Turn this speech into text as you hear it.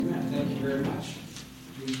very much.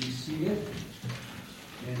 Please be seated.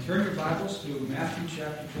 And turn your Bibles to Matthew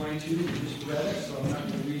chapter 22. We just read it, so I'm not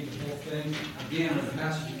going to read the whole thing again, or the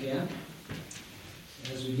passage again.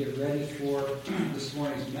 As we get ready for this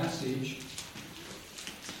morning's message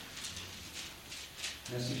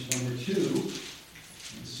number 2.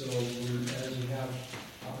 And so as we have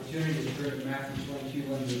opportunity to turn to Matthew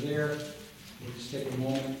 22 when we're there, we'll just take a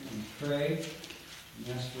moment and pray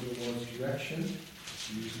and ask for the Lord's direction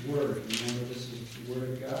and His Word. Remember, this is the Word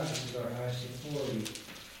of God. This is our highest authority.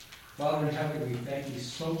 Father in heaven, we thank You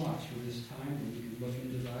so much for this time that we can look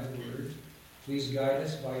into Thy Word. Please guide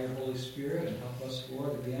us by Your Holy Spirit and help us,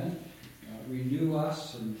 Lord, again. Renew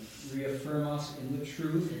us and reaffirm us in the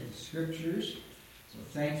truth of the Scriptures. So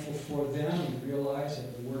thankful for them. We realize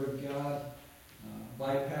that the Word of God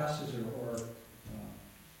bypasses or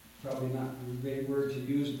probably not a great word to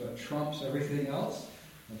use, but trumps everything else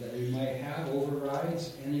that we might have,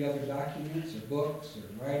 overrides any other documents or books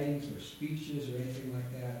or writings or speeches or anything like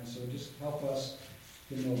that. And so just help us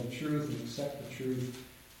to know the truth and accept the truth.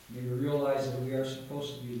 May we realize that we are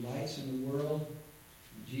supposed to be lights in the world.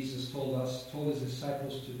 Jesus told His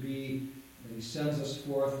disciples to be, that He sends us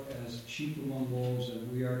forth as sheep among wolves, and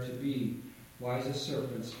we are to be wise as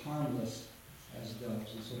serpents, harmless as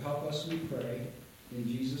doves. And so help us, we pray, in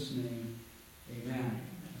Jesus' name, amen.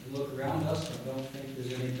 I look around us, I don't think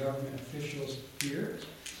there's any government officials here.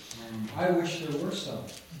 I wish there were some.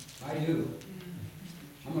 I do.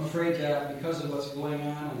 I'm afraid that because of what's going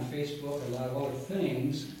on Facebook and a lot of other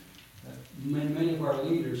things, that many of our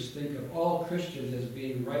leaders think of all Christians as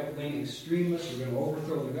being right-wing extremists. We're going to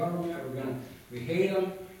overthrow the government. We hate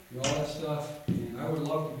them and all that stuff. And I would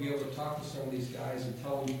love to be able to talk to some of these guys and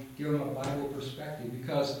give them a Bible perspective,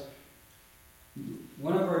 because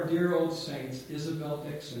one of our dear old saints, Isabel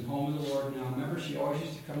Dixon, home of the Lord now, remember, she always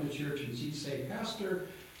used to come to church and she'd say, "Pastor,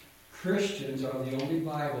 Christians are the only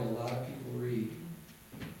Bible a lot of people read."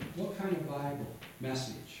 What kind of Bible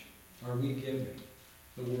message are we giving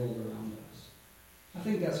the world around us? I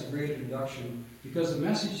think that's a great introduction, because the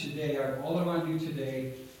message today, all I want to do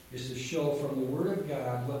today is to show from the Word of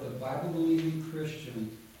God what the Bible-believing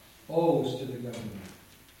Christian owes to the government.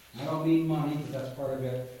 I don't mean money, but that's part of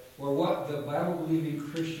it. Or what the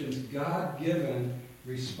Bible-believing Christian's God-given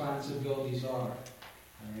responsibilities are. All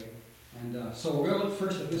right? And so we're going to look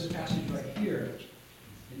first at this passage right here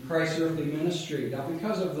in Christ's earthly ministry. Now,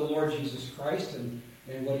 because of the Lord Jesus Christ and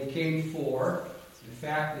what He came for, the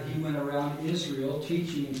fact that He went around Israel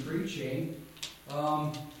teaching and preaching,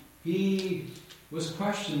 He was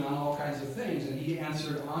questioned on all kinds of things, and He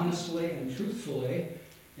answered honestly and truthfully.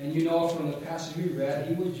 And you know from the passage we read,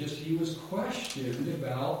 he was questioned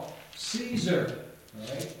about Caesar.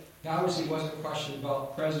 Right? Now, obviously, he wasn't questioned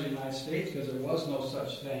about the President of the United States, because there was no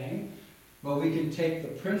such thing. But we can take the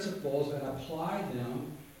principles and apply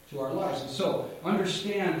them to our lives. And so,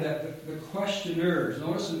 understand that the questioners,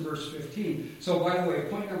 notice in verse 15. So, by the way,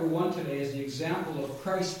 point number 1 today is the example of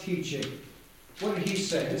Christ's teaching. What did He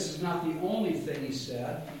say? This is not the only thing He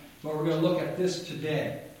said, but we're going to look at this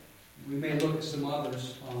today. We may look at some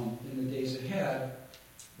others in the days ahead.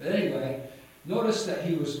 But anyway, notice that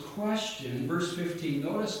He was questioned. Verse 15,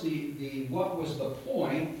 notice the what was the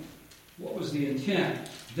point, what was the intent.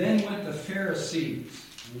 Then went the Pharisees,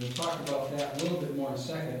 and we'll talk about that a little bit more in a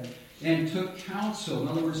second, and took counsel. In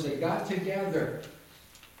other words, they got together,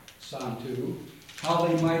 Psalm 2, how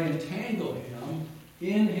they might entangle Him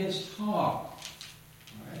in His talk.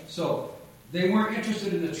 All right, so they weren't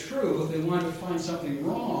interested in the truth. They wanted to find something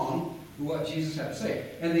wrong with what Jesus had to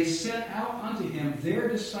say. And they sent out unto Him their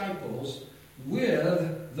disciples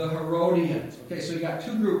with the Herodians. Okay, so you got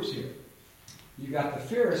two groups here. You got the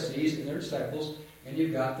Pharisees and their disciples, and you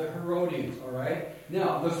got the Herodians, all right?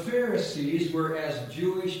 Now, the Pharisees were as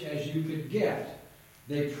Jewish as you could get.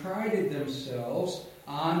 They prided themselves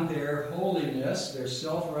on their holiness, their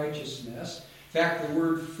self-righteousness. In fact, the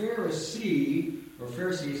word Pharisee, or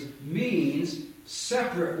Pharisees, means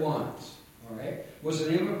separate ones. All right? Was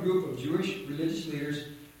the name of a group of Jewish religious leaders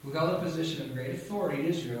who held a position of great authority in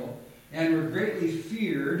Israel and were greatly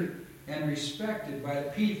feared and respected by the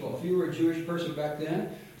people. If you were a Jewish person back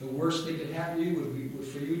then, the worst thing that could happen to you would be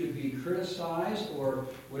for you to be criticized or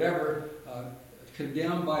whatever,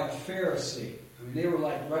 condemned by a Pharisee. I mean, they were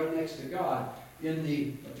like right next to God in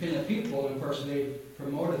the opinion of people, and of course they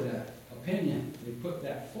promoted that opinion. They put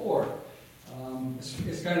that forward.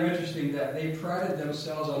 It's kind of interesting that they prided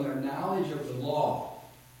themselves on their knowledge of the law.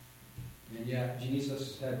 And yet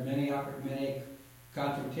Jesus had many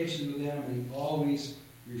confrontations with them, and He always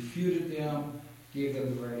refuted them, gave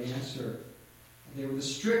them the right answer. They were the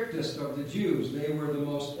strictest of the Jews. They were the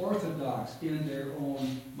most orthodox in their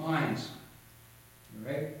own minds.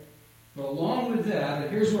 right? But along with that,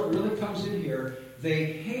 and here's what really comes in here, they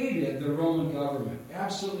hated the Roman government.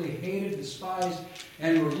 Absolutely hated, despised,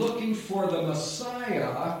 and were looking for the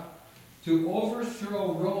Messiah to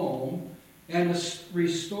overthrow Rome and to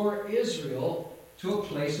restore Israel to a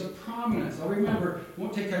place of prominence. I remember,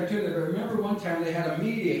 won't take time to do that, but remember one time they had a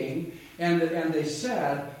meeting, and they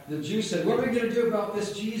said, the Jews said, what are we going to do about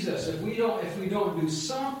this Jesus? If we don't do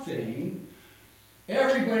something,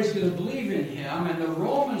 everybody's going to believe in him, and the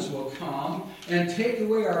Romans will come and take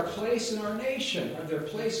away our place in our nation. Their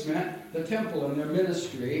place meant the temple and their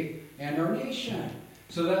ministry and our nation.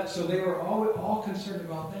 So they were all concerned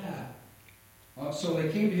about that. So they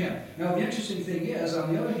came to him. Now the interesting thing is,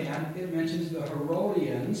 on the other hand, it mentions the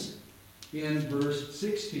Herodians in verse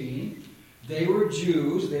 16. They were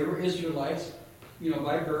Jews, they were Israelites,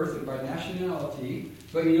 by birth and by nationality.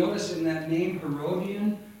 But you notice in that name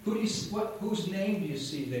Herodian, whose name do you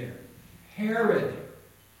see there? Herod.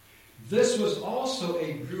 This was also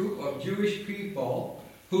a group of Jewish people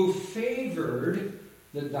who favored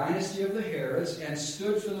the dynasty of the Herods and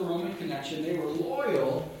stood for the Roman connection. They were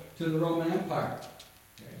loyal to the Roman Empire.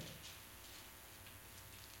 Okay.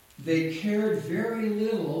 They cared very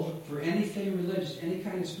little for anything religious, any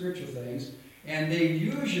kind of spiritual things, and they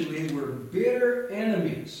usually were bitter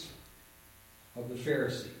enemies of the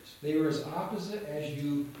Pharisees. They were as opposite as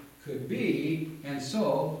you could be, and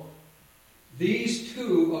so these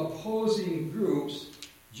two opposing groups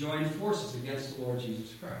joined forces against the Lord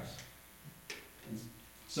Jesus Christ. And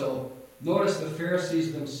so notice the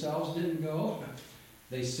Pharisees themselves didn't go.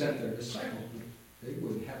 They sent their disciples. They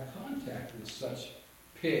wouldn't have contact with such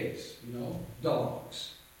pigs,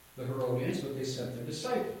 dogs, the Herodians, but they sent their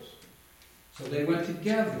disciples. So they went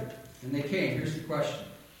together, and they came. Here's the question.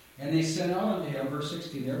 And they sent out unto him, verse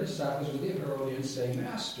 16, their disciples with the Herodians, saying,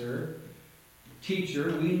 Master,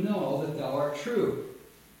 Teacher, we know that thou art true.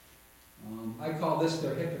 I call this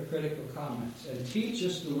their hypocritical comments. And teach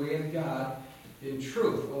us the way of God in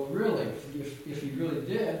truth. Well, really, if he really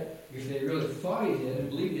did, if they really thought he did and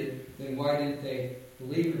believed it, then why didn't they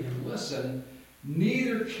believe in him and listen?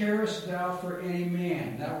 Neither carest thou for any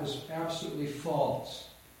man. That was absolutely false.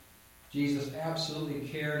 Jesus absolutely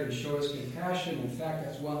cared and showed us compassion. In fact,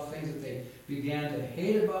 that's one of the things that they began to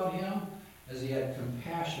hate about him, as he had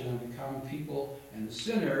compassion on the common people and the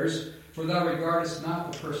sinners. For thou regardest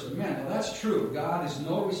not the person of men. Now that's true. God is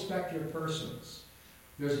no respecter of persons.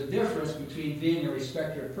 There's a difference between being a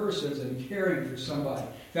respecter of persons and caring for somebody.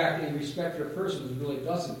 In fact, a respecter of persons really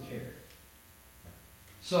doesn't care.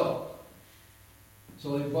 So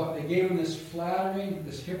they gave him this flattering,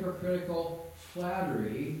 this hypocritical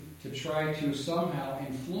flattery to try to somehow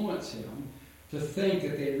influence him to think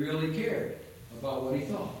that they really cared about what he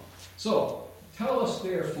thought. So, tell us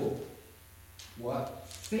therefore, what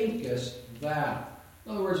thinkest thou?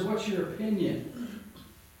 In other words, what's your opinion?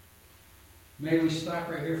 May we stop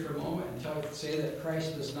right here for a moment and say that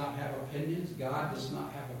Christ does not have opinions. God does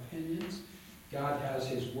not have opinions. God has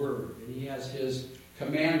his word, and he has his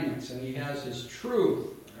commandments, and he has his truth.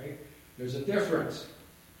 Right? There's a difference.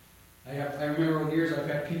 I remember over the years I've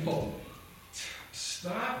had people,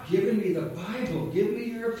 stop giving me the Bible. Give me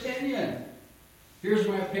your opinion. Here's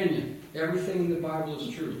my opinion. Everything in the Bible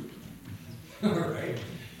is true. All right?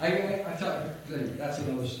 I thought that's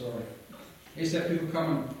another story. They said people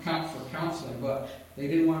come and count for counseling, but they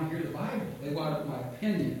didn't want to hear the Bible. They wanted my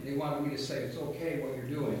opinion. They wanted me to say it's okay what you're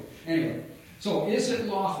doing. Anyway, so is it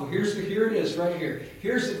lawful? Here it is right here.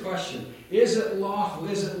 Here's the question. Is it lawful?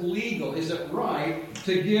 Is it legal? Is it right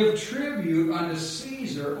to give tribute unto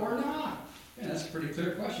Caesar or not? Yeah, that's a pretty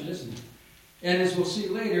clear question, isn't it? And as we'll see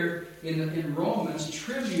later in Romans,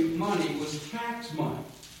 tribute money was tax money.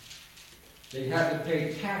 They had to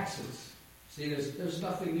pay taxes. See, there's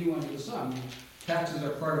nothing new under the sun. Taxes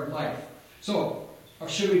are part of life. So,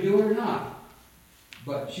 should we do it or not?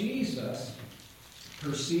 But Jesus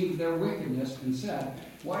perceived their wickedness and said,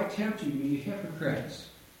 why tempt you, ye hypocrites?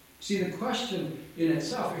 See, the question in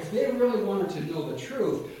itself, if they really wanted to know the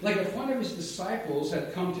truth, like if one of his disciples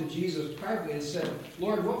had come to Jesus privately and said,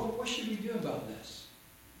 Lord, what should we do about this?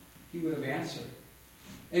 He would have answered.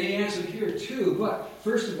 And he answered here too, but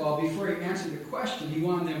first of all, before he answered the question, he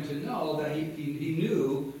wanted them to know that he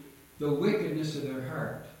knew the wickedness of their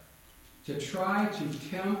heart. To try to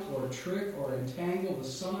tempt or trick or entangle the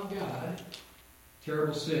Son of God,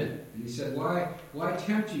 terrible sin. And he said, why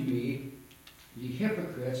tempt you me, ye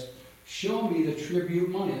hypocrites? Show me the tribute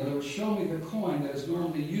money. In other words, show me the coin that is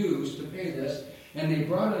normally used to pay this. And they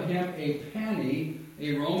brought unto him a penny,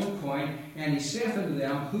 a Roman coin, and he saith unto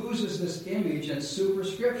them, whose is this image and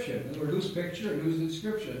superscription? In other words, whose picture and whose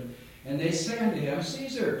inscription? And they say unto him,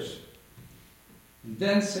 Caesar's. And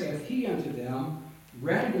then saith he unto them,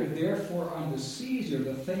 Render therefore unto Caesar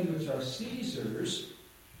the things which are Caesar's,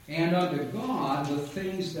 and unto God the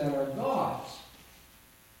things that are God's.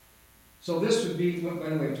 So this would be, by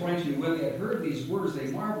the way, 22, when they had heard these words, they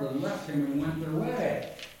marveled and left him and went their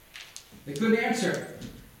way. They couldn't answer.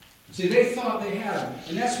 See, they thought they had him.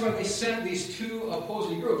 And that's why they sent these two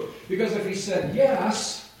opposing groups. Because if he said,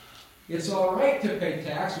 yes, it's all right to pay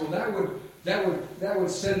tax, well, that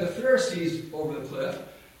would send the Pharisees over the cliff.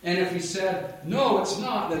 And if he said, no, it's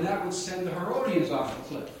not, then that would send the Herodians off the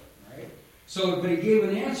cliff. Right? So, but he gave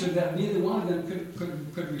an answer that neither one of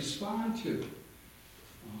them could respond to.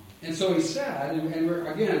 And so he said, and we're,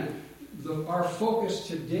 again, our focus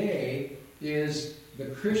today is the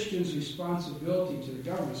Christian's responsibility to the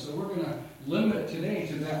government. So we're going to limit it today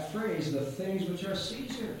to that phrase, the things which are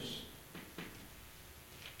Caesar's.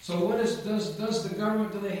 So what does the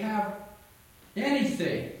government, do they have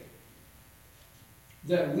anything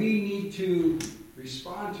that we need to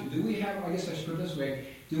respond to? Do we have, I guess I should put it this way,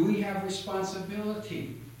 do we have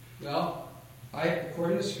responsibility? Well,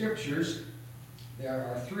 according to Scriptures, there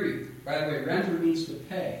are three. By the way, render means to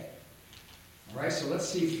pay. All right, so let's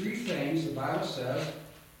see three things the Bible says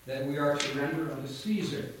that we are to render unto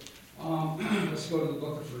Caesar. Let's go to the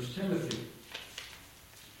book of 1 Timothy.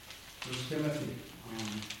 1 Timothy,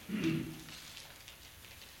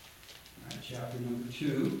 chapter number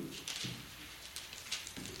 2.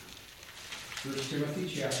 1 Timothy,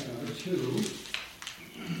 chapter number 2.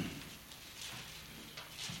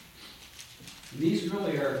 And these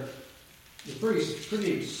really are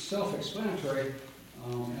pretty self-explanatory,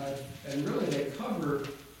 and really they cover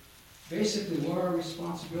basically what our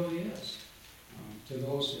responsibility is to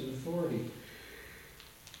those in authority.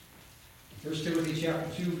 1 Timothy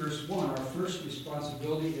chapter 2, verse 1, our first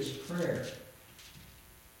responsibility is prayer.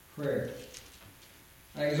 Prayer.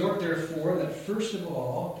 I exhort, therefore, that first of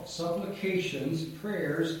all, supplications,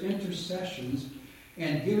 prayers, intercessions,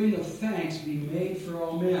 and giving of thanks be made for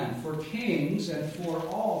all men, for kings, and for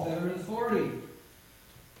all that are in authority,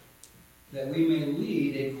 that we may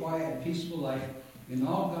lead a quiet and peaceable life in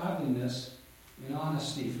all godliness and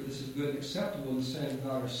honesty. For this is good and acceptable in the sight of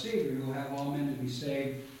God our Savior, who will have all men to be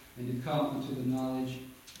saved and to come unto the knowledge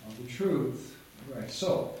of the truth. All right,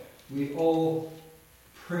 so we owe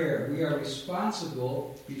prayer. We are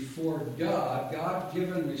responsible before God.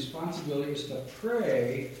 God-given responsibility is to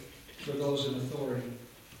pray for those in authority.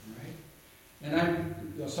 Right? And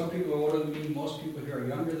some people are older than me. Most people here are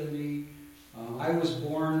younger than me. I was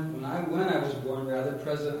born, when I was born,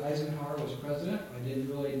 President Eisenhower was president. I didn't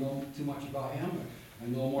really know too much about him. I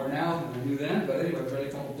know more now than I knew then. But anyway, I've read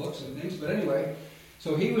a couple books and things. But anyway,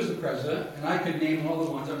 so he was the president, and I could name all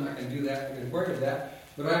the ones. I'm not going to do that. I'm going to work at that.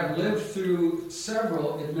 But I've lived through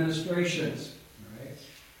several administrations. Right?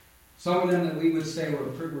 Some of them that we would say were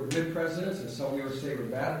good presidents, and some we would say were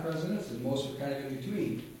bad presidents, and most are kind of in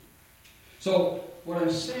between. So what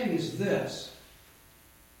I'm saying is this.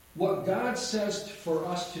 What God says for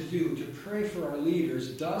us to do, to pray for our leaders,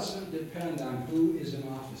 doesn't depend on who is in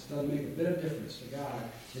office. Doesn't make a bit of difference to God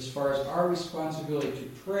as far as our responsibility to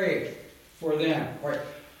pray for them. All right.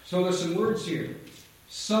 So there's some words here.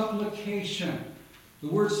 Supplication. The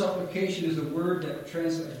word supplication is a word that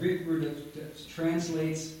a Greek word that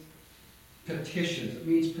translates petitions. It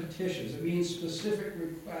means petitions. It means specific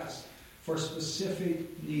requests for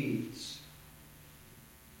specific needs.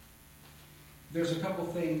 There's a couple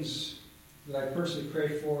things that I personally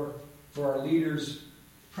pray for our leaders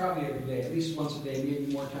probably every day, at least once a day,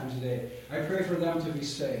 maybe more times a day. I pray for them to be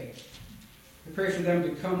saved. I pray for them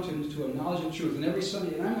to come to a knowledge of truth. And every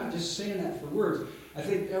Sunday, and I'm not just saying that for words, I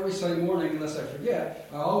think every Sunday morning, unless I forget,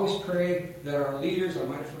 I always pray that our leaders, I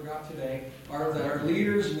might have forgot today, that our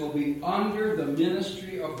leaders will be under the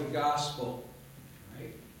ministry of the gospel.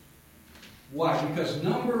 Why? Because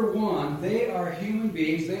number one, they are human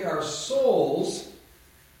beings, they are souls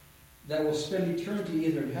that will spend eternity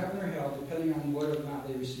either in heaven or hell, depending on whether or not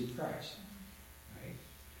they receive Christ. Right?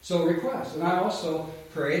 So request. And I also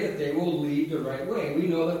pray that they will lead the right way. We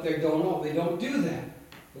know that they don't do that.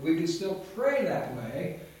 But we can still pray that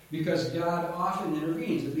way because God often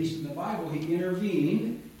intervenes. At least in the Bible, He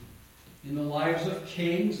intervened in the lives of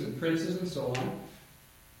kings and princes and so on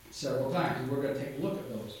several times. And we're going to take a look at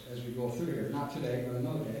those as we go through here. Not today, but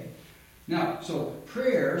another day. Now, so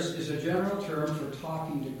prayers is a general term for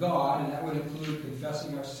talking to God, and that would include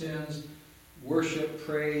confessing our sins, worship,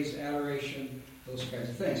 praise, adoration, those kinds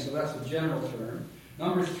of things. So that's a general term.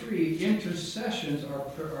 Number 3, intercessions are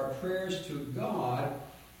prayers to God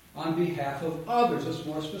on behalf of others. That's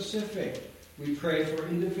more specific. We pray for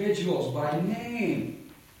individuals by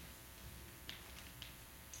name.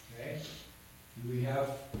 Okay? And we have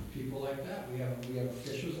people like that. We have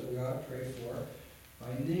officials that we ought to pray for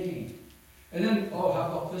by name. And then, how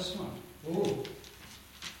about this one? Oh,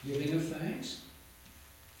 giving of thanks.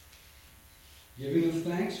 Giving of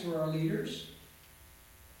thanks for our leaders.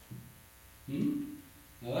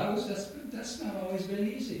 Now that's not always been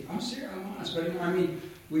easy. I'm serious, I'm honest. But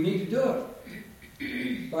we need to do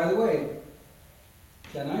it. By the way,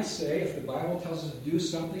 can I say if the Bible tells us to do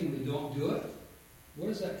something and we don't do it, what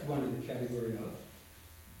does that come under the category of?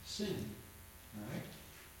 Sin. Alright?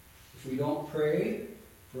 If we don't pray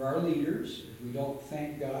for our leaders, if we don't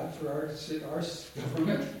thank God for our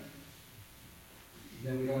government,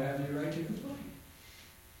 then we don't have any right to complain.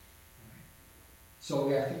 Right? So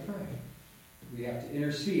we have to pray. We have to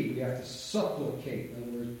intercede. We have to supplicate, in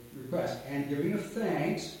other words, request. And giving of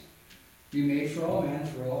thanks be made for all men,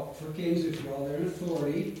 for kings, and for all their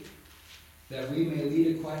authority, that we may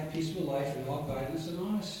lead a quiet, peaceful life in all guidance and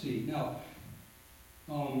honesty. Now,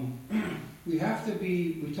 we have to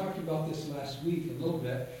be, we talked about this last week a little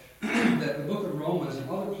bit, that the book of Romans and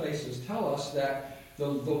other places tell us that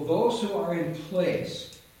those who are in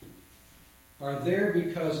place are there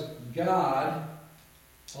because God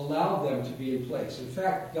allowed them to be in place. In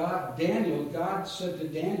fact, God said to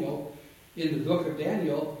Daniel in the book of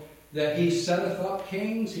Daniel that he setteth up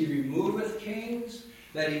kings, he removeth kings,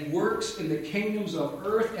 that he works in the kingdoms of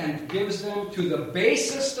earth and gives them to the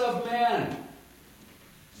basest of men.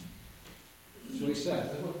 That's what he said.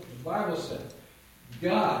 That's what the Bible said.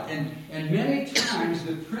 God. And many times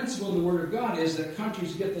the principle of the Word of God is that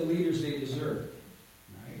countries get the leaders they deserve.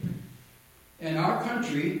 Right? In our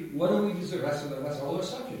country, what do we deserve? That's a whole other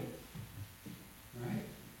subject. Right?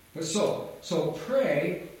 But so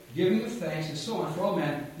pray, giving of thanks, and so on for all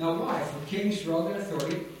men. Now why? For kings, for all their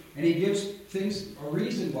authority. And he gives things a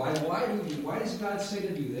reason why. Why does God say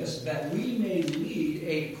to do this? That we may lead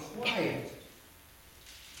a quiet.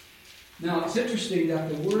 Now, it's interesting that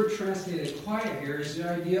the word translated quiet here is the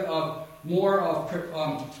idea of more of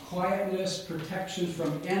quietness, protection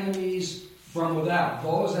from enemies from without.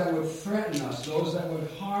 Those that would threaten us, those that would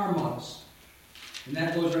harm us. And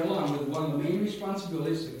that goes right along with one of the main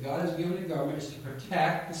responsibilities that God has given the government is to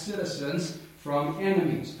protect the citizens from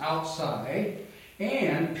enemies outside.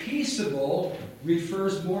 And peaceable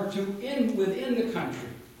refers more to within the country.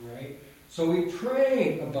 Right? So we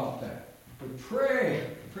pray about that. We pray.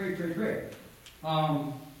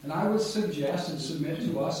 And I would suggest and submit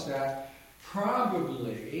to us that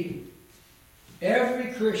probably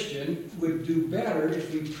every Christian would do better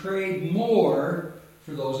if we prayed more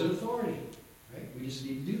for those in authority. Right? We just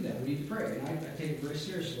need to do that. We need to pray. And I take it very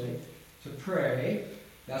seriously to pray.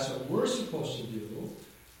 That's what we're supposed to do.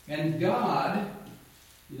 And God,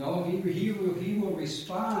 He will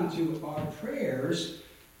respond to our prayers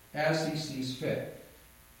as He sees fit.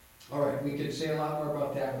 All right, we could say a lot more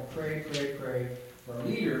about that, but pray for our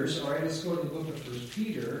leaders. All right, let's go to the book of 1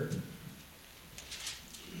 Peter.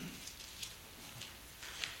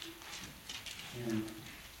 And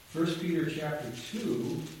 1 Peter chapter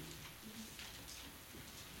 2.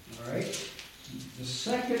 All right. The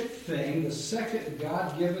second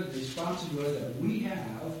God-given responsibility that we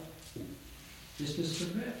have is to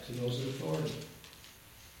submit to those in authority.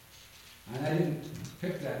 And I didn't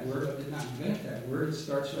pick that word. I did not invent that word. It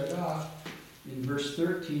starts right off in verse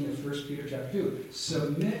 13 of 1 Peter chapter 2.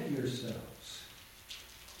 Submit yourselves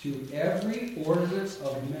to every ordinance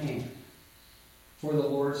of man for the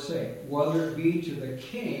Lord's sake, whether it be to the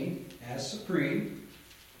king as supreme,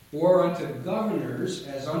 or unto governors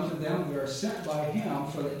as unto them that are sent by him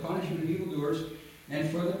for the punishment of evildoers and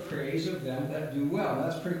for the praise of them that do well. And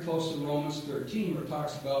that's pretty close to Romans 13, where it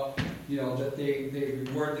talks about, that they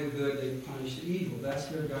reward the good, they punish the evil. That's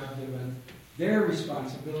their God-given, their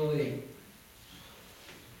responsibility.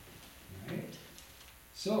 Right?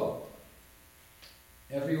 So,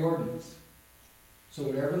 every ordinance. So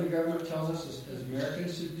whatever the government tells us as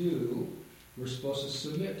Americans to do, we're supposed to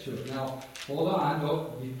submit to it. Now, hold on,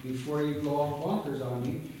 before you go all bonkers on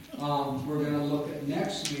me. We're going to look at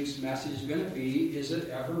next week's message is going to be, is it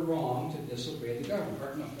ever wrong to disobey the government?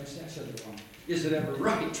 Or, no, I said it wrong. Is it ever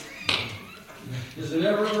right? Is it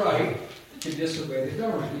ever right to disobey the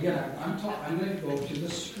government? Again, I'm going to go to the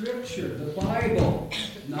Scripture, the Bible,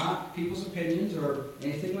 not people's opinions or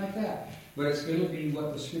anything like that. But it's going to be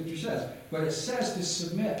what the Scripture says. But it says to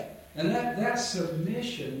submit. And that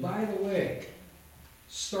submission, by the way,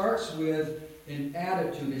 starts with an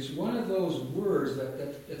attitude. It's one of those words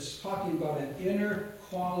that it's talking about an inner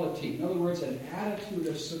quality. In other words, an attitude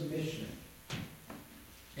of submission.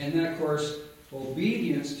 And then, of course,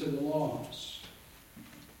 obedience to the laws,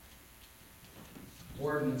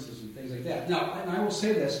 ordinances, and things like that. Now, and I will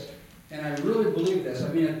say this, and I really believe this. I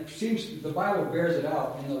mean, it seems the Bible bears it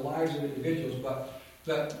out in the lives of individuals,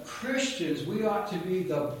 but Christians, we ought to be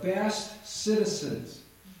the best citizens.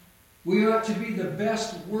 We ought to be the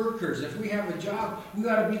best workers. If we have a job, we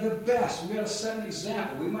ought to be the best. We ought to set an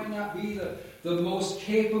example. We might not be the most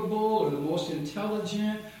capable or the most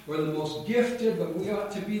intelligent or the most gifted, but we ought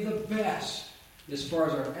to be the best as far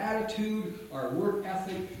as our attitude, our work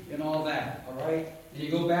ethic, and all that. All right? And you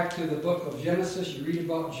go back to the book of Genesis, you read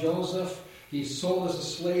about Joseph. He's sold as a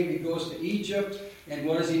slave. He goes to Egypt. And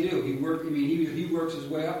what does he do? He works his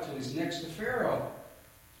way up till he's next to Pharaoh.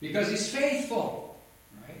 Because he's faithful.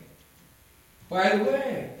 By the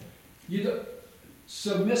way,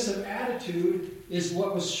 submissive attitude is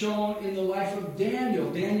what was shown in the life of Daniel.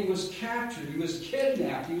 Daniel was captured. He was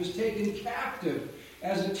kidnapped. He was taken captive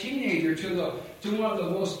as a teenager to one of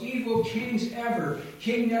the most evil kings ever,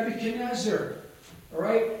 King Nebuchadnezzar. All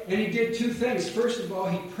right? And he did two things. First of all,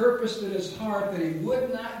 he purposed in his heart that he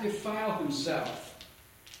would not defile himself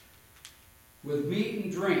with meat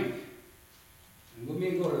and drink. And let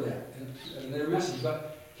me go to that and their message.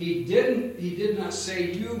 But he did not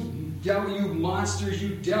say, you devil, you monsters,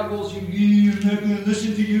 you devils, you're not going to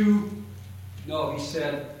listen to you. No, he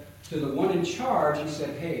said to the one in charge, he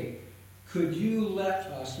said, hey, could you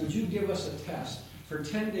give us a test? For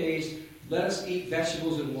 10 days, let us eat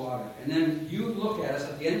vegetables and water. And then you look at us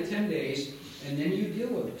at the end of 10 days, and then you deal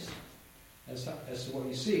with us. As to what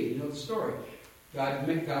you see. You know the story.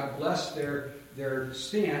 God blessed their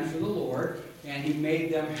stand for the Lord, and he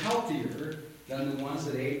made them healthier than the ones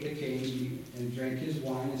that ate the king's meat and drank his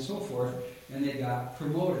wine and so forth, and they got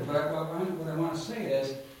promoted. But what I want to say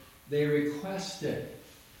is, they requested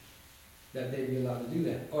that they be allowed to do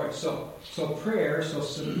that. All right, so prayer, so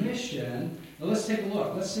submission. Now let's take a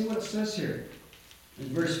look. Let's see what it says here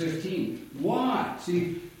in verse 15. Why?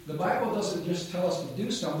 See, the Bible doesn't just tell us to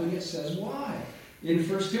do something, it says why. In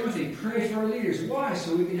 1 Timothy, pray for our leaders. Why?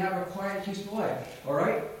 So we can have a quiet, peaceful life. All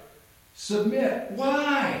right? Submit.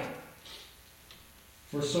 Why?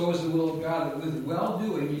 For so is the will of God, that with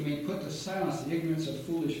well-doing you may put to silence the ignorance of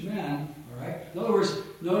foolish men. All right? In other words,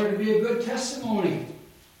 in order to be a good testimony.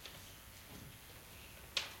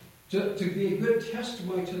 To be a good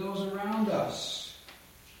testimony to those around us.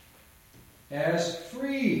 As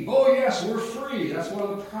free. Oh yes, we're free. That's one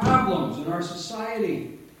of the problems in our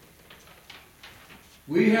society.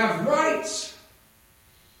 We have rights.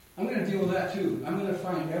 I'm going to deal with that too. I'm going to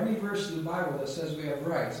find every verse in the Bible that says we have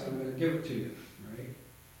rights. I'm going to give it to you. Right?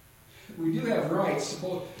 We do have rights.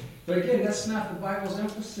 But again, that's not the Bible's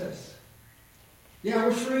emphasis. Yeah,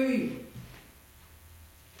 we're free.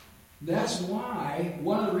 That's why,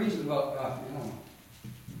 one of the reasons about,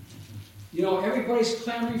 everybody's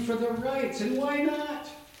clamoring for their rights. And why not?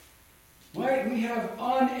 Why? We have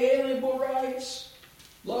unalienable rights.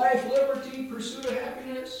 Life, liberty, pursuit of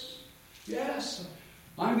happiness. Yes,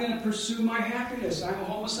 I'm going to pursue my happiness. I'm a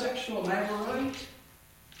homosexual and I have a right.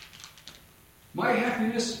 My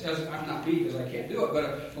happiness, I'm not me because I can't do it,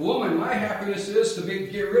 but a woman, my happiness is to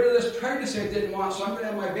get rid of this pregnancy I didn't want, so I'm going to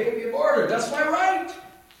have my baby aborted. That's my right.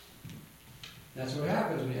 That's what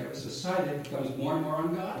happens when you have a society that becomes more and more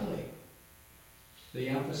ungodly. They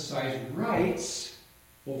emphasize rights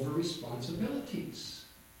over responsibilities.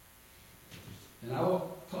 And I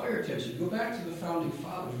will call your attention. Go back to the founding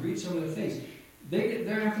fathers. Read some of the things.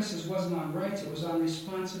 Their emphasis wasn't on rights. It was on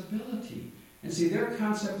responsibility. And see, their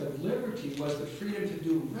concept of liberty was the freedom to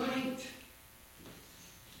do right.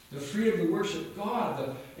 The freedom to worship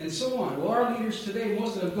God. And so on. Well, our leaders today,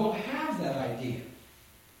 most of them don't have that idea.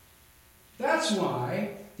 That's why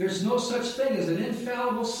there's no such thing as an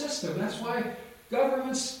infallible system. That's why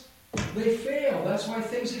governments, they fail. That's why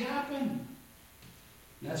things happen.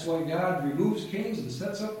 That's why God removes kings and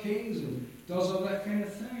sets up kings and does all that kind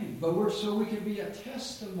of thing. But so we can be a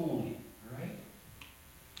testimony, right?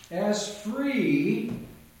 As free,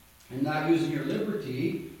 and not using your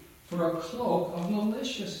liberty for a cloak of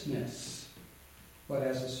maliciousness, but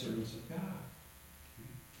as the servants of God.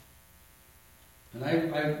 And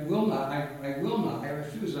I will not, I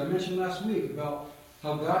refuse. I mentioned last week about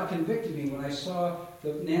how God convicted me when I saw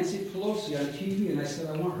Nancy Pelosi on TV, and I said,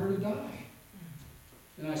 I want her to die.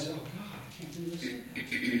 And I said, oh God, I can't do this.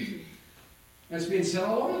 And it's being said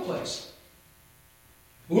all over the place.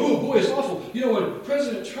 Oh boy, it's awful. You know, when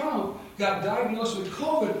President Trump got diagnosed with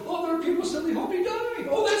COVID, there were people said they hope he died.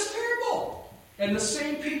 Oh, that's terrible. And the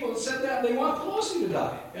same people that said that, they want Pelosi to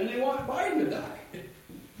die. And they want Biden to die.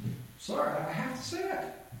 Sorry, I have to say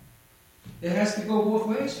that. It has to go both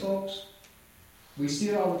ways, folks. We see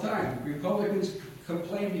it all the time. Republicans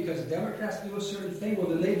complain because Democrats do a certain thing. Well,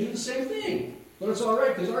 then they do the same thing. But it's all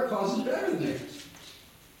right because our cause is better than theirs.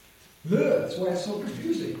 That's why it's so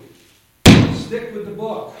confusing. Stick with the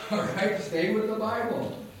book, all right? Stay with the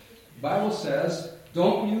Bible. The Bible says,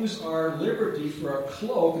 don't use our liberty for a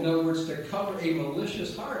cloak, in other words, to cover a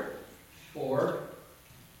malicious heart, or,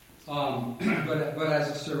 but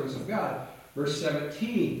as the servants of God. Verse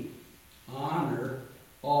 17, honor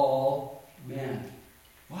all men.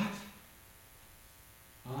 What?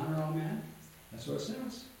 Honor all men? That's what it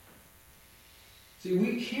says. See,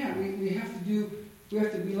 we can't. We have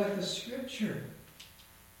to be like the Scripture.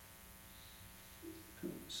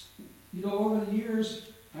 You know, over the years,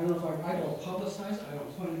 I don't know if I don't publicize, I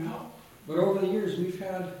don't point them out, but over the years we've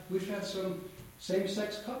had some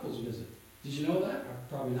same-sex couples visit. Did you know that?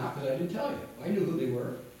 Probably not, because I didn't tell you. I knew who they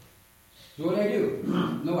were. So what did I do?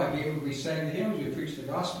 No, we sang the hymns, we preached the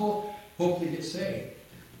gospel, hope they get saved.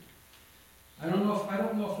 I don't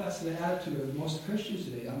know if that's the attitude of most Christians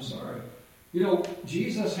today. I'm sorry. You know,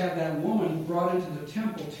 Jesus had that woman brought into the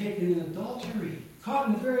temple, taken in adultery, caught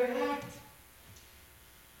in the very act.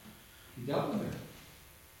 He dealt with her.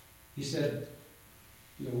 He said,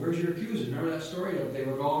 you know, where's your accuser? Remember that story? They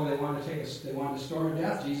were going, they wanted to stone her to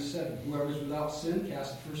death. Jesus said, whoever's without sin,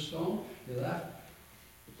 cast the first stone. They left.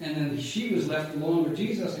 And then she was left alone with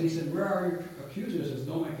Jesus, and he said, where are your accusers? He says,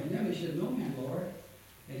 no man condemn thee. She said, no man, Lord.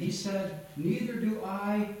 And he said, neither do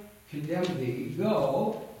I condemn thee.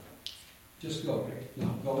 Go. Just go, right? No,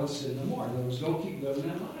 go and sin no more. In other words, don't keep living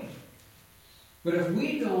that life. But if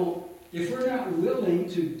we're not willing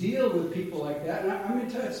to deal with people like that, and I'm going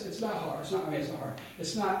to tell you, it's not hard. It's not hard.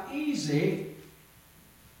 It's not easy.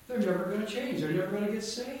 They're never going to change. They're never going to get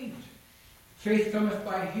saved. Faith cometh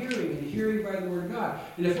by hearing, and hearing by the word of God.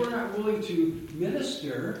 And if we're not willing to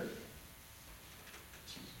minister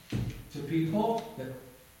to people,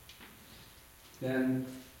 then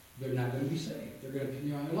they're not going to be saved. They're going to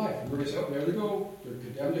continue on their life. And we're going to say, oh, there they go. They're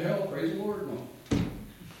condemned to hell. Praise the Lord.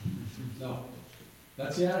 No.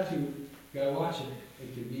 That's the attitude. You've got to watch it.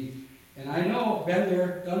 It could be, and I know, been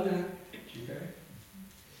there, done that. Okay?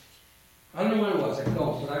 I don't know when it was. I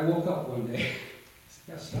don't, but I woke up one day.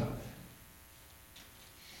 I got to stop that.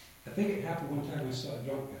 I think it happened one time I saw a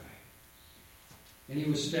drunk guy. And he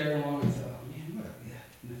was staring along, and I thought, man, what a that?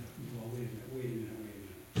 And I thought, well, wait a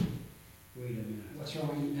minute. What's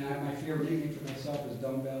wrong? And my favorite nickname for myself is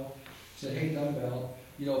Dumbbell. I said, hey, Dumbbell,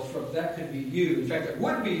 you know, that could be you. In fact, it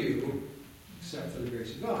would be you, except for the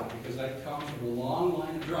grace of God, because I come from a long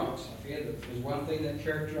line of drunks. Okay? There's one thing that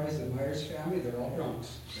characterized the Myers family, they're all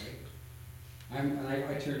drunks. Okay?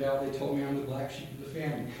 I turned out, they told me I'm the black sheep of the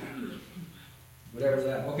family. Whatever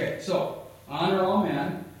that. Okay, so, honor all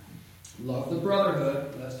men, love the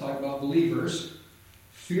brotherhood, let's talk about believers,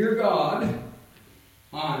 fear God,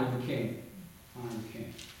 honor the king. Honor the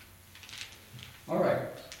king. All right.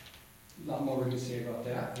 A lot more we can say about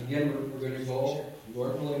that. Again, we're going to go,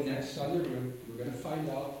 Lord willing, next Sunday, we're going to find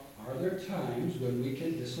out, are there times when we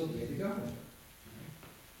can disobey the government?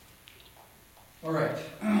 All right.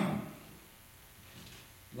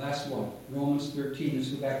 Last one, Romans 13. Let's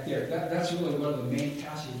go back there. That's really one of the main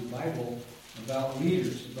passages of the Bible about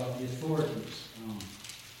leaders, about the authorities.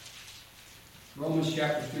 Romans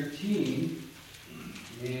chapter 13.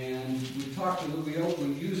 And we talked a little,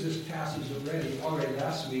 we used this passage already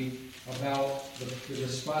last week about the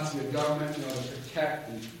responsibility of government, you know, to protect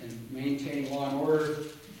and maintain law and order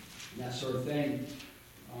and that sort of thing.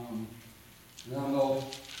 I don't know,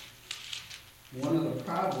 one of the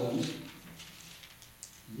problems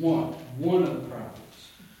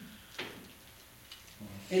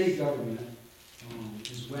any government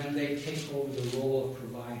is when they take over the role of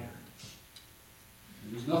provider.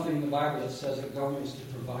 There's nothing in the Bible that says that government is to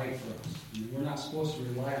provide for us. I mean, we're not supposed to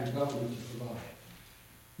rely on government to provide.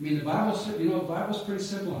 I mean, the Bible's pretty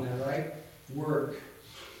simple on that, right? Work.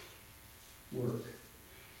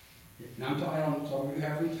 Now I'm talking, some of you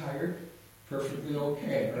have retired, perfectly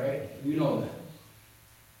okay, right? You know that.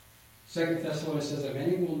 2 Thessalonians says, if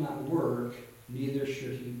any will not work, neither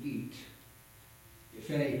should he eat. If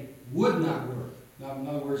any would not work. Now, in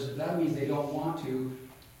other words, that means they don't want to.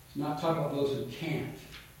 It's not talking about those who can't.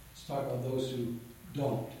 It's talking about those who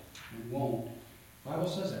don't and won't. The Bible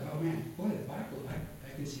says that. Oh man, boy, the Bible, I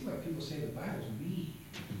can see why people say the Bible's mean.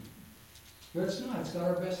 But it's not. It's got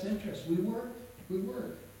our best interest. We work.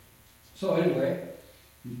 So anyway,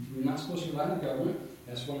 we're not supposed to rely on the government.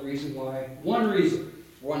 That's one reason why we're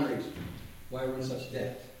in such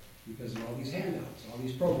debt. Because of all these handouts, all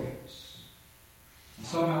these programs. And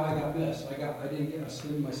somehow I got missed. I didn't get my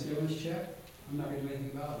stimulus check. I'm not going to do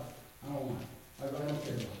anything about it. I don't want it. I don't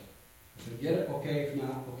care about it. I said, get it? Okay. If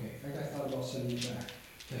not, okay. In fact, I thought about sending it back.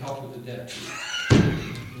 to help with the debt.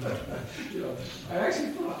 I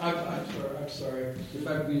actually thought, I'm sorry, if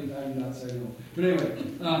I'm not saying no. But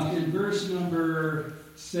anyway, in verse number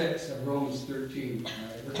 6 of Romans 13, right,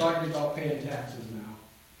 we're talking about paying taxes now.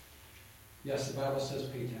 Yes, the Bible says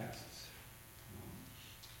pay taxes.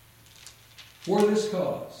 For this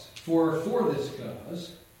cause, for this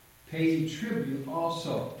cause, pay ye tribute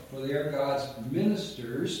also, for they are God's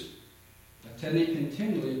ministers, attending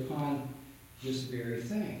continually upon this very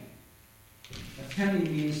thing.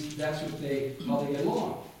 Attending means that's how they get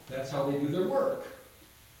along. That's how they do their work.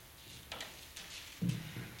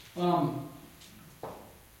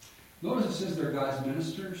 Notice it says they're God's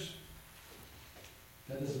ministers.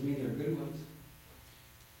 That doesn't mean they're good ones.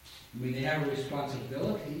 I mean, they have a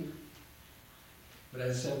responsibility. But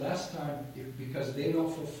as I said last time, because they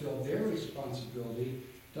don't fulfill their responsibility,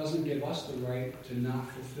 doesn't give us the right to not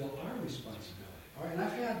fulfill our responsibility. All right, and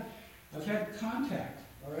I've had contact.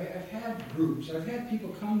 All right, I've had groups. I've had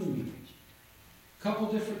people come to me. A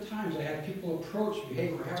couple different times I had people approach me.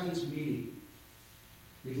 Hey, we're having this meeting.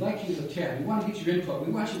 We'd like you to attend. We want to get your input.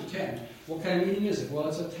 We want you to attend. What kind of meeting is it? Well,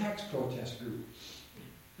 it's a tax protest group.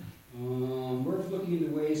 We're looking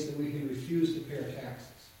into ways that we can refuse to pay our taxes.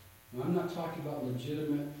 Now, I'm not talking about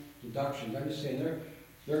legitimate deductions. I'm just saying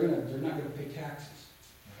they're not going to pay taxes,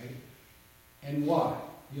 right? And why?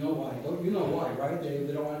 You know why? You know why, right?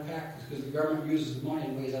 They don't want to pay taxes because the government uses the money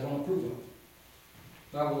in ways I don't approve of.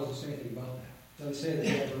 The Bible doesn't say anything about that. It doesn't say that they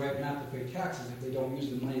have the right not to pay taxes if they don't use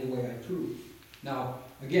the money the way I approve. Now,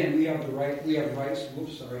 again, we have the right. We have rights.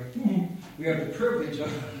 Whoops, sorry. We have the privilege of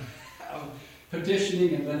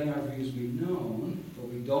petitioning and letting our views be known, but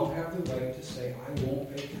we don't have the right to say, I won't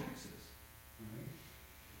pay taxes. Right?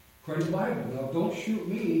 According to the Bible, now don't shoot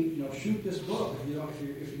me, shoot this book if you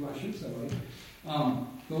want to shoot somebody.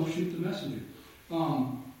 Don't shoot the messenger.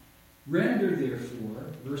 Render therefore,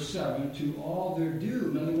 verse 7, to all their due.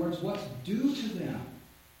 In other words, what's due to them?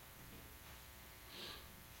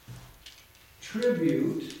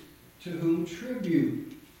 Tribute to whom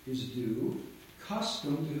tribute is due.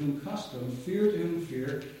 Custom to whom custom, fear to whom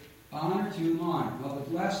fear, honor to whom honor. Now the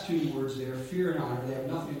last two words there, fear and honor, they have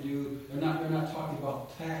nothing to do, they're not talking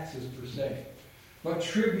about taxes per se. But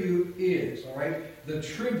tribute is, all right? The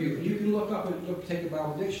tribute, and you can take a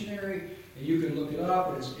Bible dictionary, and you can look it up,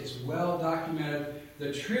 and it's well documented.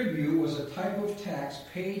 The tribute was a type of tax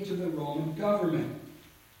paid to the Roman government.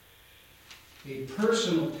 A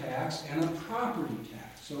personal tax and a property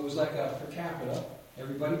tax. So it was like a per capita,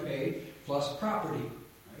 everybody paid, plus property.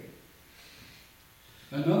 Right?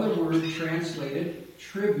 Another word translated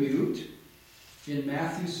tribute in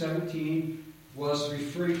Matthew 17 was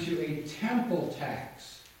referring to a temple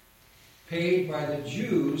tax paid by the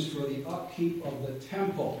Jews for the upkeep of the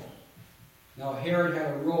temple. Now Herod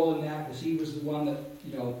had a role in that because he was the one that,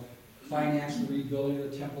 financed the rebuilding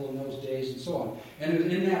of the temple in those days and so on.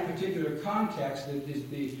 And in that particular context,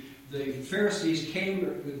 the Pharisees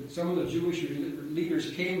came, some of the Jewish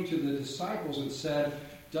leaders came to the disciples and said,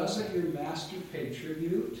 doesn't your master pay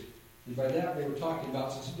tribute? And by that they were talking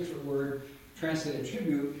about, since it's a different word, translated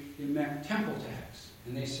tribute, it meant temple tax.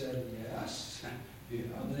 And they said, yes.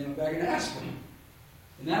 And they went back and asked them.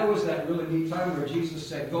 And that was that really neat time where Jesus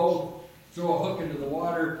said, go throw a hook into the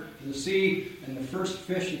water, in the sea, and the first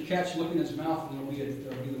fish you catch, look in his mouth, and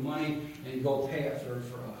there'll be the money, and go pay it for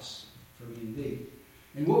us, for me and thee.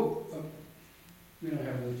 And we don't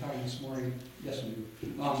have really time this morning. Yes, we do.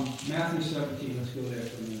 Matthew 17, let's go there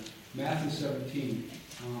for a minute. Matthew 17.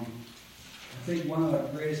 I think one of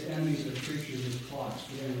the greatest enemies of preachers is clocks,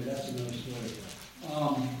 but anyway, that's another story.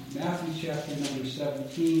 Matthew chapter number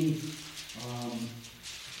 17.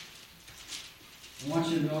 I want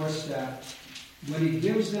you to notice that when he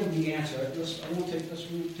gives them the answer, I won't take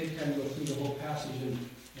time to go through the whole passage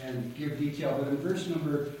and give detail, but in verse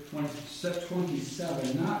number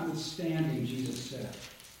 27, notwithstanding, Jesus said,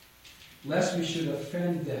 lest we should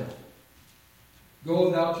offend them,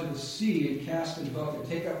 go thou to the sea and cast an hook, and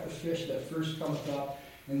take up the fish that first cometh up,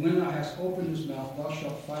 and when thou hast opened his mouth, thou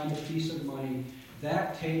shalt find a piece of money,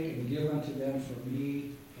 that take and give unto them for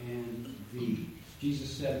me and thee.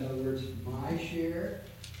 Jesus said, in other words, my share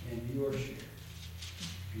and your share.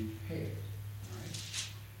 You pay it. All right?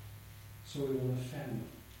 So we won't offend them.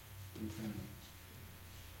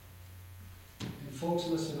 And folks,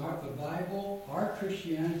 listen, the Bible, our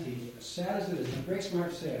Christianity, as sad as it is, and it breaks my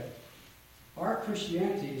heart to say it, our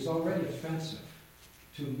Christianity is already offensive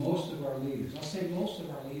to most of our leaders. I'll say most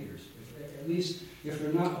of our leaders. At least, if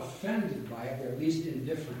they're not offended by it, they're at least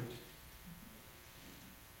indifferent.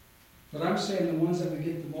 But I'm saying the ones that we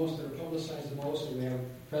get the most, that are publicized the most, and we have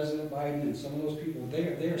President Biden and some of those people,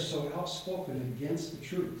 they are so outspoken against the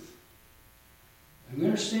truth. And we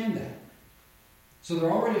understand that. So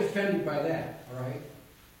they're already offended by that, all right?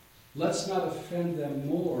 Let's not offend them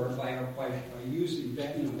more by using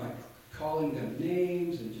that, by calling them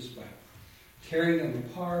names and just by tearing them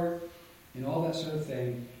apart and all that sort of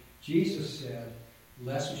thing. Jesus said,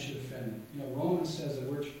 lest we should offend them. Romans says that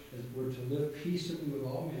we're to live peaceably with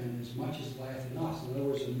all men as much as lieth in us. In other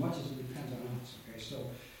words, as much as it depends on us. Okay, so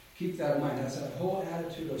keep that in mind. That's that whole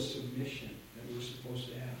attitude of submission that we're supposed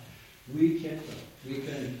to have. We can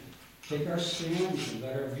take our stand, we can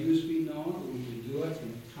let our views be known, but we can do it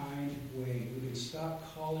in a kind way. We can stop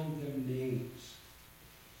calling them names.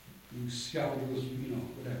 You scoundrels,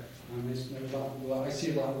 whatever. I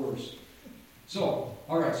see a lot worse. So,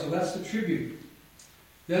 all right, so that's the tribute.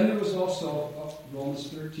 Then there was also, Romans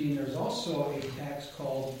 13, there's also a tax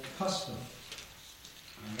called custom.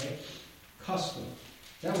 All right? Custom.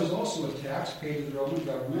 That was also a tax paid to the Roman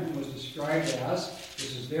government and was described as,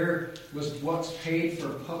 was what's paid for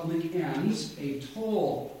public ends, a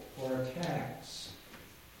toll or a tax.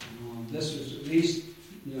 This was at least,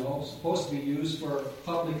 supposed to be used for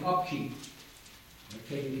public upkeep, like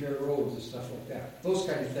taking care of roads and stuff like that. Those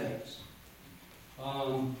kind of things.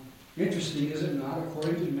 Interesting, is it not?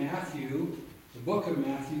 According to Matthew, the book of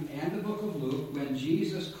Matthew and the book of Luke, when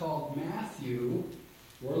Jesus called Matthew,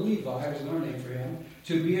 or Levi, was another name for him,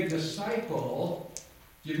 to be a disciple,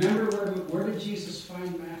 do you remember where did Jesus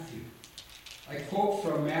find Matthew? I quote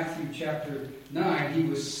from Matthew chapter 9, he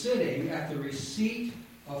was sitting at the receipt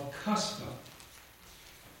of custom.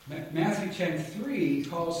 Matthew 10:3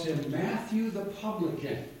 calls him Matthew the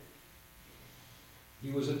publican.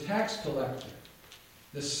 He was a tax collector.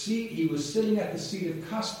 The seat he was sitting at, the seat of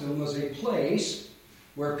custom, was a place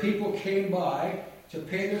where people came by to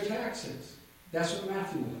pay their taxes. That's what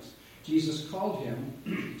Matthew was. Jesus called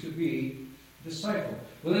him to be a disciple.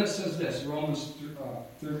 Well, then it says this, Romans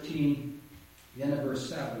 13, the end of verse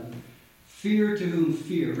 7. Fear to whom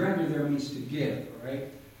fear. Render there means to give, all right?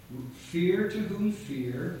 Fear to whom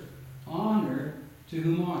fear. Honor to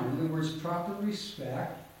whom honor. In other words, proper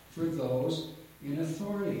respect for those in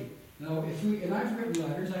authority. Now, and I've written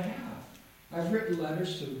letters, I have. I've written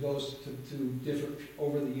letters to those, to different,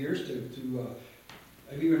 over the years,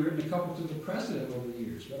 I've even written a couple to the president over the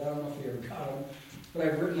years, but I don't know if he ever got them. But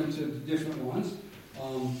I've written them to different ones.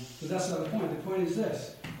 But that's not the point. The point is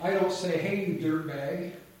this. I don't say, hey, you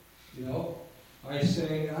dirtbag. I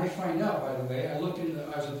say, and I find out, by the way, I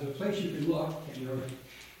was at the place you can look,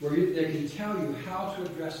 where they can tell you how to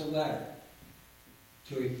address a letter.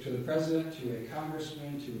 To the president, to a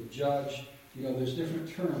congressman, to a judge. There's different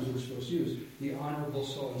terms we're supposed to use. The Honorable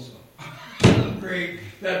so-and-so. Great.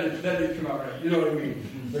 That didn't come out right. You know what I mean?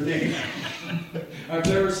 Their name. I've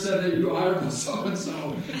never said that you Honorable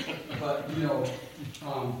so-and-so. But,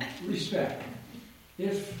 respect.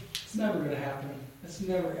 It's never going to happen. It's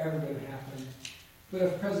never, ever going to happen. But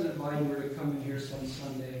if President Biden were to come in here some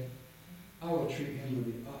Sunday, I would treat him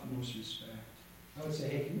with the utmost respect. I would say,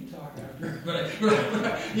 hey, can we talk after? But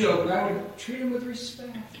I would treat him with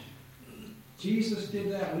respect. Jesus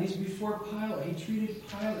did that when he's before Pilate. He treated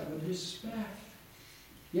Pilate with respect.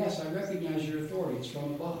 Yes, I recognize your authority. It's from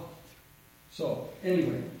above. So,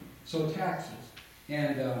 anyway, taxes.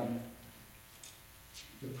 And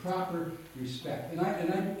the proper respect. And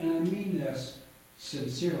I mean this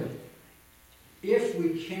sincerely. If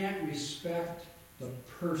we can't respect the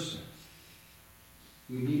person,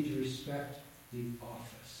 we need to respect the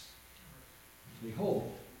office we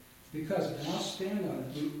hold. Because, and I'll stand on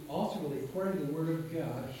it, ultimately, according to the Word of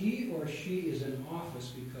God, he or she is in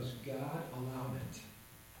office because God allowed it.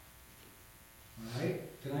 All right?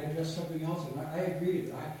 Can I address something else? And I agree.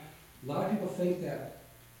 A lot of people think that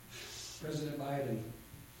President Biden,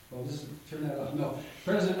 turn that off. No,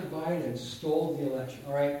 President Biden stole the election.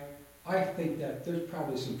 All right? I think that there's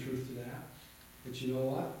probably some truth to that. But you know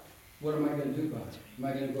what? What am I going to do about it? Am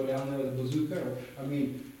I going to go down there with a bazooka?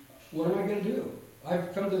 What am I going to do?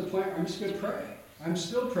 I've come to the point where I'm just going to pray. I'm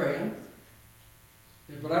still praying.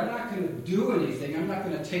 But I'm not going to do anything. I'm not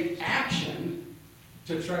going to take action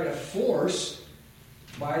to try to force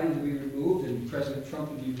Biden to be removed and President Trump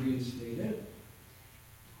to be reinstated.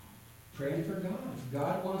 Praying for God. If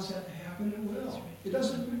God wants that to happen, it will. It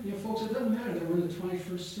doesn't, folks, it doesn't matter that we're in the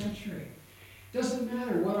 21st century. It doesn't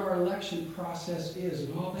matter what our election process is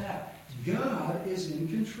and all that. God is in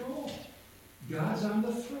control. God's on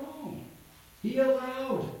the throne. He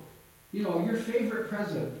allowed, your favorite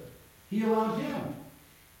president. He allowed him.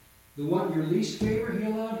 The one, your least favorite, he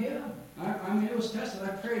allowed him. It was tested. I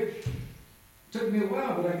prayed. Took me a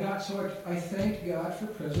while, but I thank God for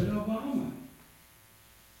President Obama.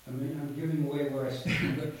 I mean, I'm giving away where I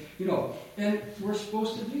stand, but, and we're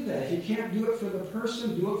supposed to do that. If you can't do it for the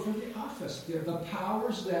person, do it for the office. The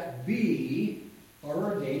powers that be are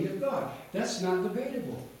ordained of God. That's not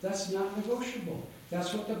debatable. That's not negotiable.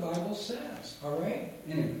 That's what the Bible says, all right?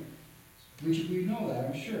 Anyway, we know that,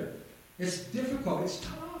 I'm sure. It's difficult. It's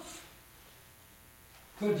tough.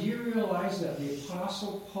 But do you realize that the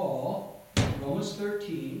Apostle Paul, Romans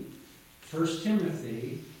 13, 1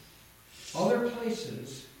 Timothy, other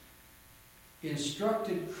places,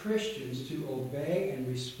 instructed Christians to obey and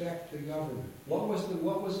respect the government? What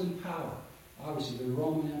was in power? Obviously, the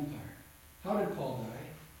Roman Empire. How did Paul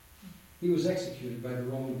die? He was executed by the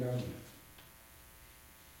Roman government.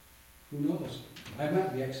 Who knows? I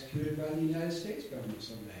might be executed by the United States government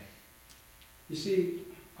someday. You see,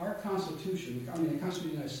 our Constitution, the Constitution of the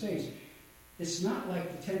United States, it's not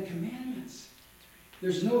like the Ten Commandments.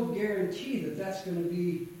 There's no guarantee that that's going to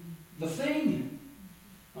be the thing.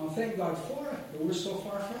 Thank God for it, but we're so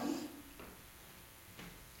far from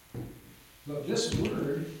it. But this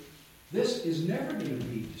word, this is never going to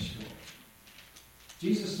be destroyed.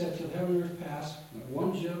 Jesus said, till heaven and earth pass,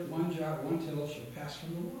 one jot, one tittle shall pass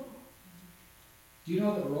from the world. Do you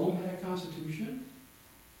know that Rome had a constitution?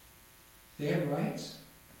 They had rights.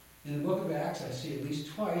 In the book of Acts, I see at least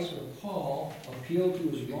twice where Paul appealed to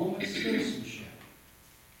his Roman citizenship.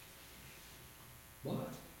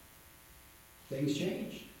 But things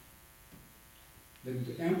changed. The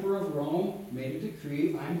emperor of Rome made a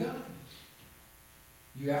decree, I'm God.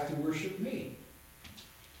 You have to worship me.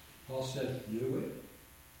 Paul said, no way.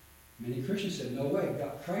 Many Christians said, no way.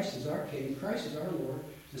 God, Christ is our King. Christ is our Lord.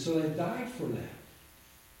 And so they died for that.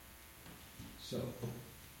 So,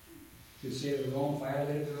 you could say that Rome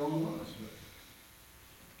violated their own laws, but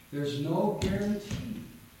there's no guarantee.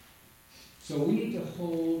 So we need to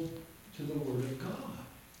hold to the Word of God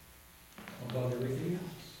above everything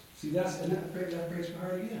else. See, that breaks my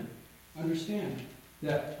heart again. Understand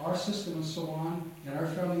that our system and so on, and our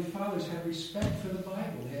founding fathers had respect for the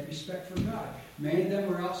Bible. They had respect for God. Many of them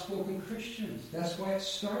were outspoken Christians. That's why it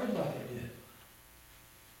started like it did.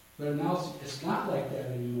 But now it's not like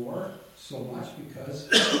that anymore so much because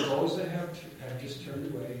those that have just turned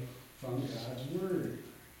away from God's Word.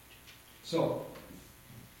 So,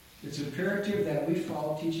 it's imperative that we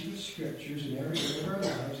follow teaching of Scriptures in every area of our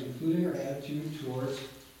lives, including our attitude towards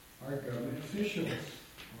our government officials.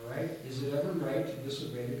 All right? Is it ever right to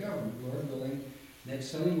disobey the government? Lord willing,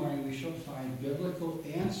 next Sunday morning we shall find biblical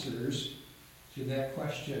answers to that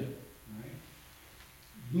question. All right?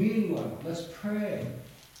 Meanwhile, let's pray.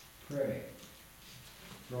 Pray.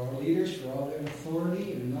 For our leaders, for all their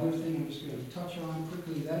authority. And another thing I'm just going to touch on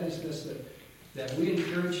quickly, that is this, that we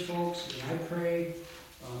encourage folks, and I pray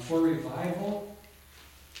for revival.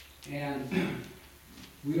 And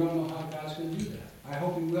we don't know how God's going to do that. I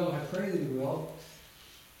hope He will. I pray that He will.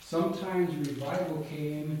 Sometimes revival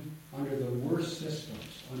came under the worst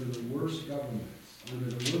systems, under the worst governments, under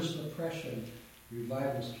the worst oppression.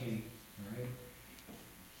 Revivals came. All right?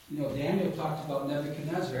 Daniel talked about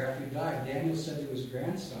Nebuchadnezzar after he died. Daniel said to his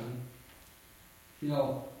grandson,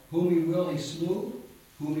 whom he will, he slew.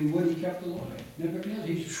 Whom he would, he kept alive.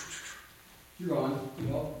 Nebuchadnezzar, you're gone.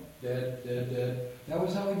 Dead, dead, dead. That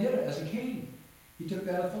was how he did it as a king. He took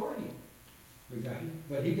that authority.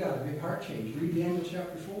 But he got a big heart change. Read Daniel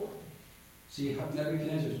chapter 4. See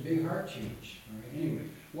Nebuchadnezzar's big heart change. All right. Anyway,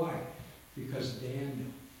 why? Because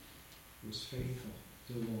Daniel was faithful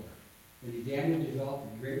to the Lord. And Daniel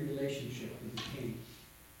developed a great relationship with the king.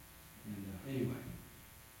 And anyway,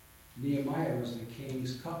 Nehemiah was the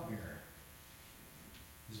king's cupbearer,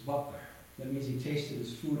 his butler. That means he tasted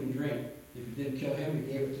his food and drink. If it didn't kill him,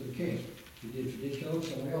 he gave it to the king. If it did kill him,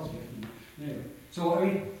 somebody else gave him. Anyway, so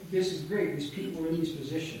this is great. These people were in these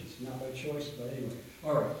positions, not by choice, but anyway.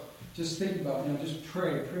 All right, just think about it. Just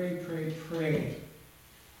pray for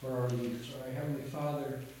our leaders. All right, Heavenly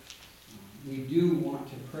Father, we do want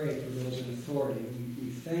to pray for those in authority. We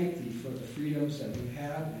thank Thee for the freedoms that we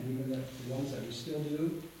have, and even the ones that we still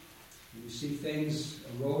do. We see things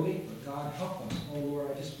eroding, but God help us. Oh Lord,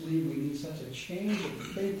 I just believe we need such a change of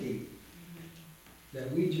thinking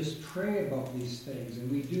that we just pray about these things and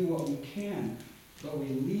we do what we can, but we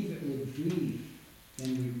leave it with Thee.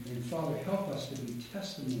 And Father, help us to be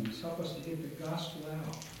testimonies. Help us to get the gospel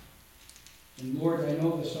out. And Lord, I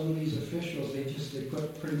know that some of these officials, they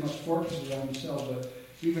put pretty much fortresses on themselves, but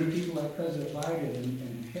even people like President Biden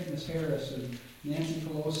and Ms. Harris and Nancy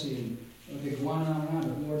Pelosi, and they go on and on and on.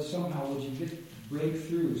 But Lord, somehow would You break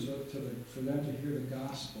through for them to hear the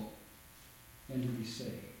gospel and to be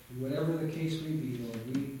saved. And whatever the case may be,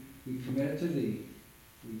 Lord, we commit it to Thee.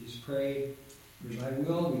 We just pray for Thy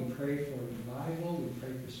will. We pray for revival. We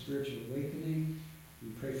pray for spiritual awakening. We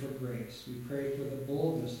pray for grace. We pray for the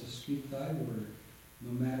boldness to speak Thy word,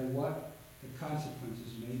 no matter what the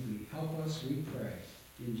consequences may be. Help us, we pray.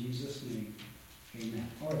 In Jesus' name, amen.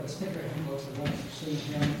 All right, let's take our hymnals and let's sing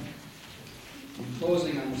hymn. In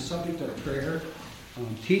closing on the subject of prayer,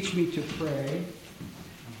 Teach Me to Pray.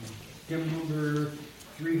 Hymn number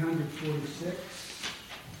 346.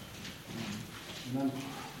 And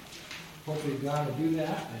hopefully God will do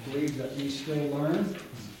that. I believe that we still learn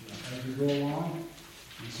as we go along.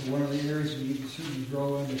 And so one of the areas we need to certainly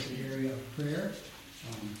grow in is the area of prayer.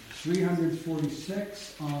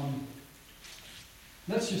 346.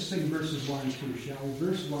 Let's just sing verses 1 and 2, shall we?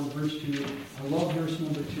 Verse 1, verse 2. I love verse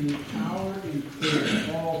number 2. Power in prayer.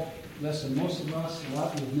 Paul, listen, most of us, a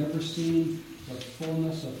lot we've never seen the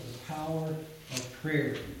fullness of the power of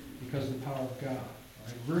prayer because of the power of God. All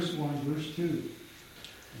right, verse 1, verse 2.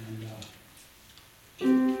 And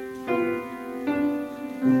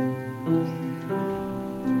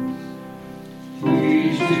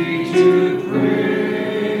teach me to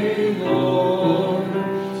pray, Lord.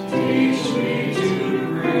 Teach me to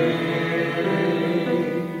pray.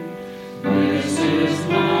 This is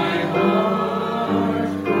my heart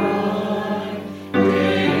cry,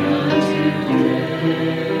 day unto day.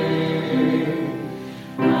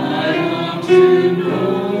 I want to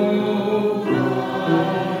know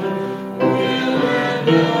God will and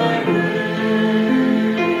thy way.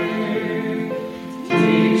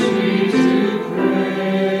 Teach me to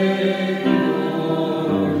pray,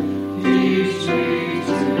 Lord. Teach me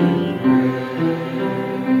to pray.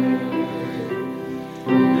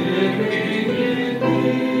 Living in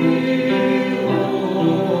thee,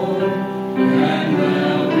 Lord, and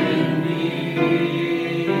thou in me.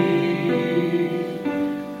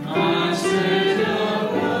 Constant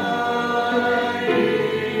abiding,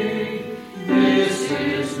 this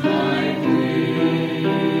is my plea.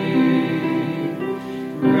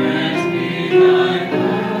 Grant me thy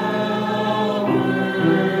power,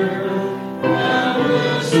 thou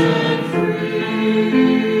wilt set free.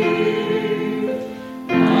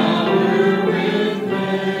 Power within,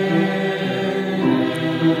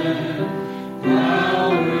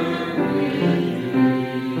 power within.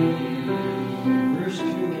 Verse 2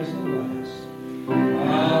 is the last.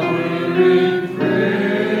 Power in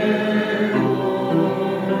prayer,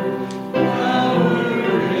 Lord. Power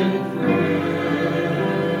in prayer.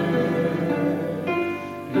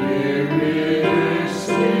 Here is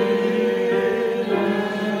sin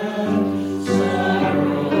and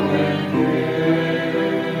sorrow and care.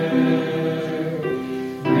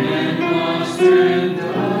 Men lost and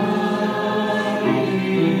dying,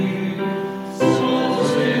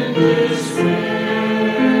 souls in despair.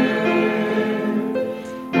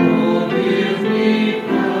 Oh, give me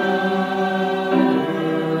power,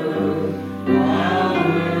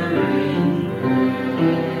 power in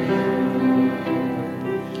prayer.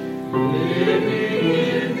 Living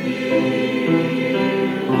in thee,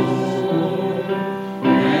 Lord,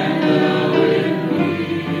 and thou in me.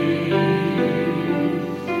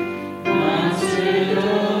 Constant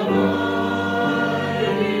abiding,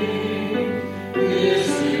 this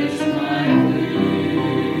is my plea.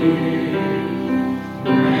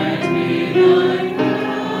 Grant me thy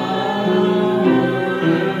power,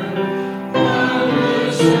 thou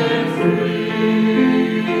wilt set free.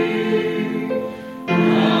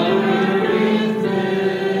 Power within,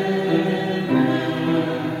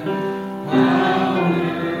 power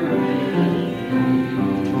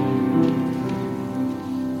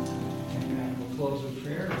Amen. We'll close with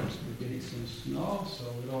prayer. We're getting some snow, so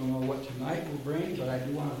we don't know what tonight will bring, but I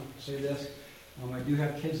do want to say this. I do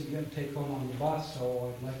have kids that get to take home on the bus,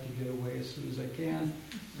 so I'd like to get away as soon as I can.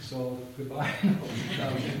 So goodbye.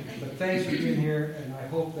 But thanks for being here, and I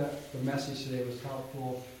hope that the message today was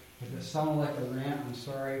helpful. If it sounded like a rant, I'm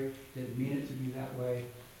sorry. Didn't mean it to be that way.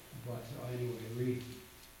 But anyway,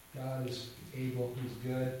 God is able. He's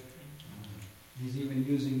good. He's even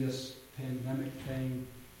using this pandemic thing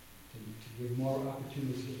to give more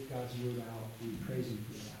opportunities to get God's word out. We praise Him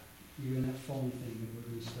for that. Even that phone thing that we're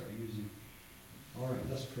going to start using. All right,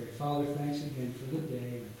 let's pray. Father, thanks again for the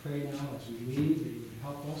day. I pray now as we leave that you would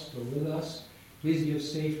help us, go with us. Please give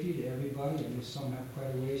safety to everybody. I know some have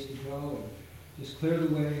quite a ways to go. And just clear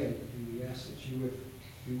the way, and we ask that you would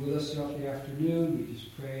be with us throughout the afternoon. We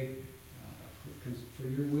just pray for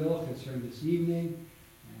your will concerning this evening.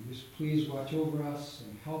 And just please watch over us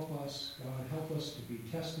and help us. God, help us to be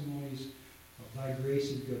testimonies of thy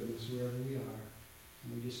grace and goodness wherever we are.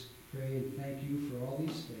 And we just pray and thank you for all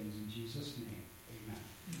these things in Jesus' name. Amen.